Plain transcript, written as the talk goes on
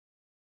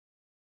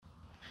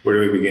Where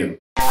do we begin?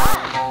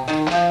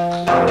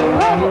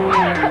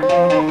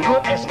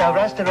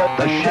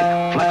 The Chic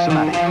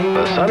Flexomatic.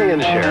 The Sonny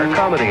and Cher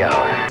Comedy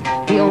Hour.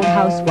 The Old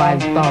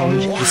Housewives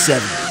Bulge. The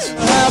 70s.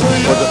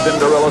 For the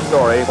Cinderella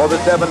story, for the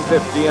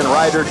 750 and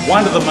Rider.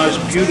 One of the most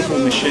beautiful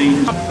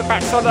machines.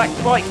 What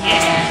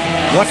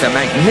a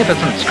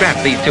magnificent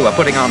scrap these two are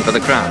putting on for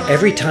the crown.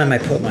 Every time I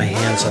put my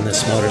hands on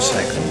this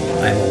motorcycle,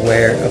 I'm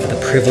aware of the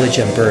privilege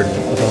and burden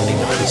of owning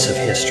a piece of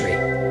history.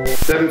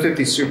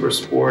 750 Super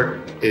Sport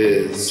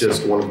is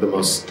just one of the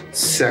most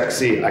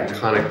sexy,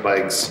 iconic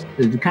bikes.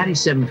 The Ducati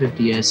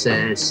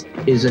 750ss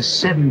is a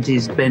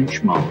 70s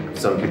benchmark.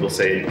 Some people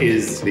say it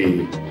is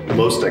the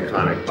most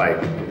iconic bike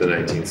of the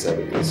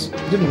 1970s.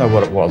 I didn't know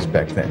what it was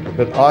back then,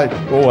 but I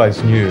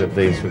always knew that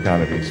these were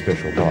going to be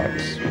special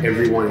bikes.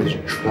 Everyone is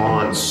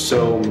drawn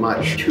so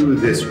much to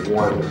this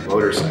one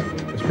motorcycle.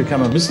 It's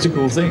become a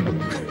mystical thing,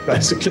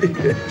 basically.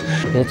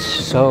 It's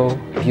so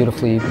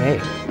beautifully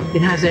made.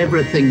 It has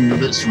everything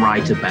that's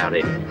right about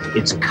it.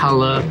 Its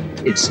color,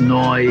 its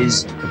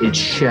noise, its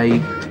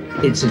shape,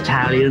 it's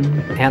Italian.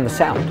 And the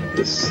sound.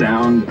 The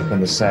sound.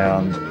 And the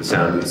sound. The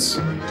sound is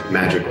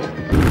magical.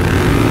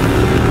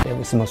 It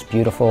was the most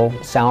beautiful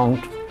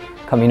sound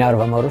coming out of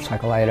a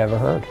motorcycle I had ever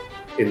heard.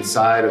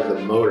 Inside of the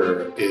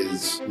motor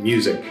is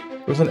music.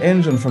 It was an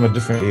engine from a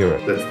different era.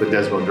 That's the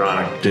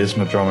Desmodronic.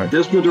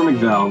 Desmodromic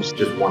valves.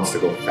 Just wants to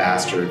go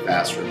faster and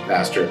faster and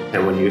faster.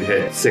 And when you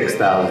hit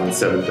 6,000,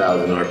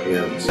 7,000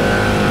 RPMs,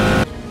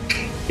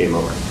 game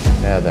over.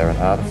 Now they're an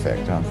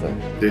artifact, aren't they?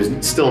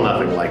 There's still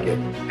nothing like it.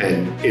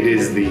 And it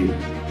is the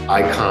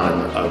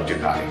icon of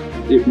Ducati.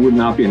 It would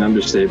not be an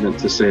understatement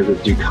to say that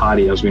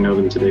Ducati, as we know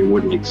them today,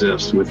 wouldn't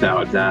exist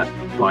without that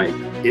bike.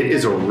 It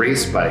is a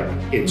race bike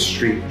in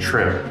street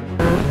trim.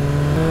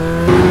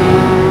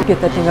 Get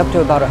that thing up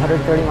to about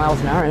 130 miles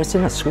an hour and it's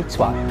in a sweet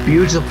spot.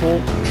 Beautiful,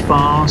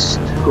 fast,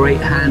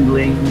 great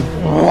handling.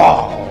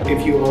 Wow.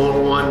 If you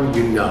own one,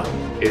 you know.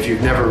 If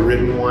you've never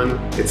ridden one,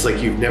 it's like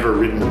you've never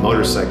ridden a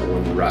motorcycle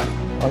when you ride.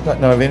 I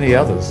don't know of any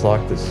others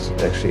like this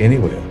actually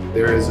anywhere.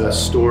 There is a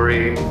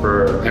story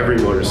for every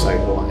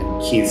motorcycle,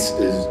 and Keith's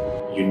is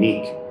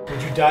unique.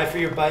 Would you die for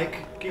your bike,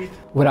 Keith?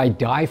 Would I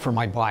die for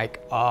my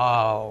bike?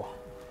 Oh.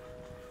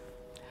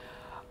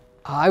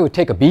 I would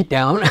take a beat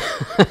down.